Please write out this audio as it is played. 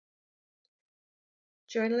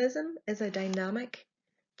Journalism is a dynamic,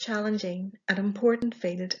 challenging, and important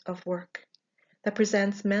field of work that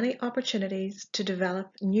presents many opportunities to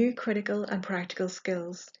develop new critical and practical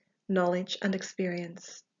skills, knowledge, and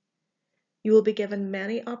experience. You will be given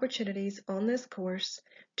many opportunities on this course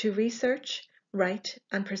to research, write,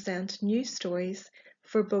 and present news stories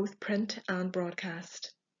for both print and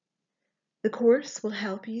broadcast. The course will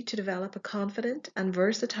help you to develop a confident and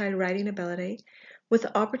versatile writing ability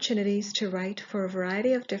with opportunities to write for a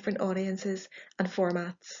variety of different audiences and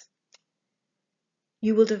formats.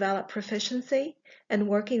 You will develop proficiency in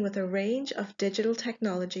working with a range of digital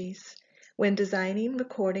technologies when designing,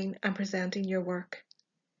 recording, and presenting your work.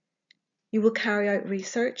 You will carry out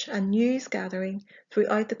research and news gathering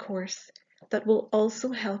throughout the course that will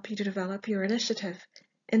also help you to develop your initiative,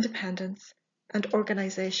 independence, and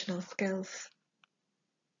organisational skills.